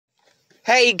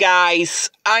Hey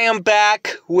guys, I am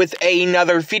back with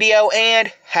another video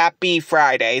and happy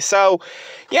Friday. So,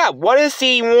 yeah, what is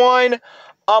the one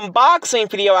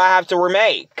unboxing video I have to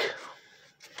remake?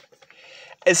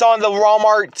 It's on the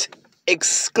Walmart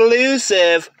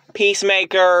exclusive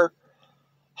Peacemaker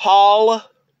Hallmark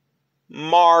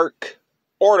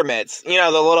ornaments. You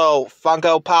know, the little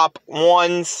Funko Pop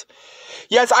ones.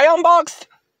 Yes, I unboxed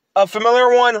a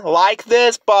familiar one like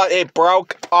this, but it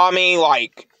broke on me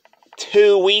like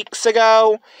 2 weeks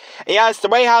ago. Yeah, it's the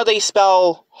way how they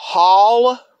spell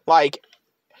Hall, like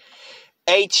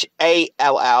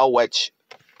H-A-L-L, which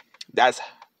that's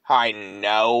how I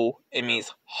know it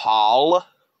means hall,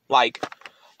 like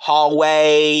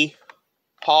hallway,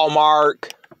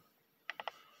 hallmark,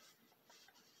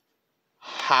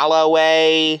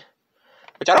 Halloway,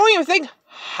 which I don't even think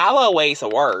Halloway's a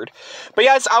word. But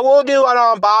yes, I will do an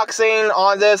unboxing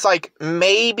on this, like,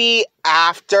 maybe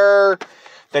after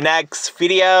the next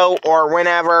video or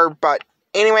whenever. But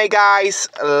anyway, guys,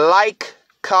 like,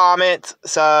 comment,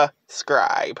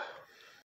 subscribe.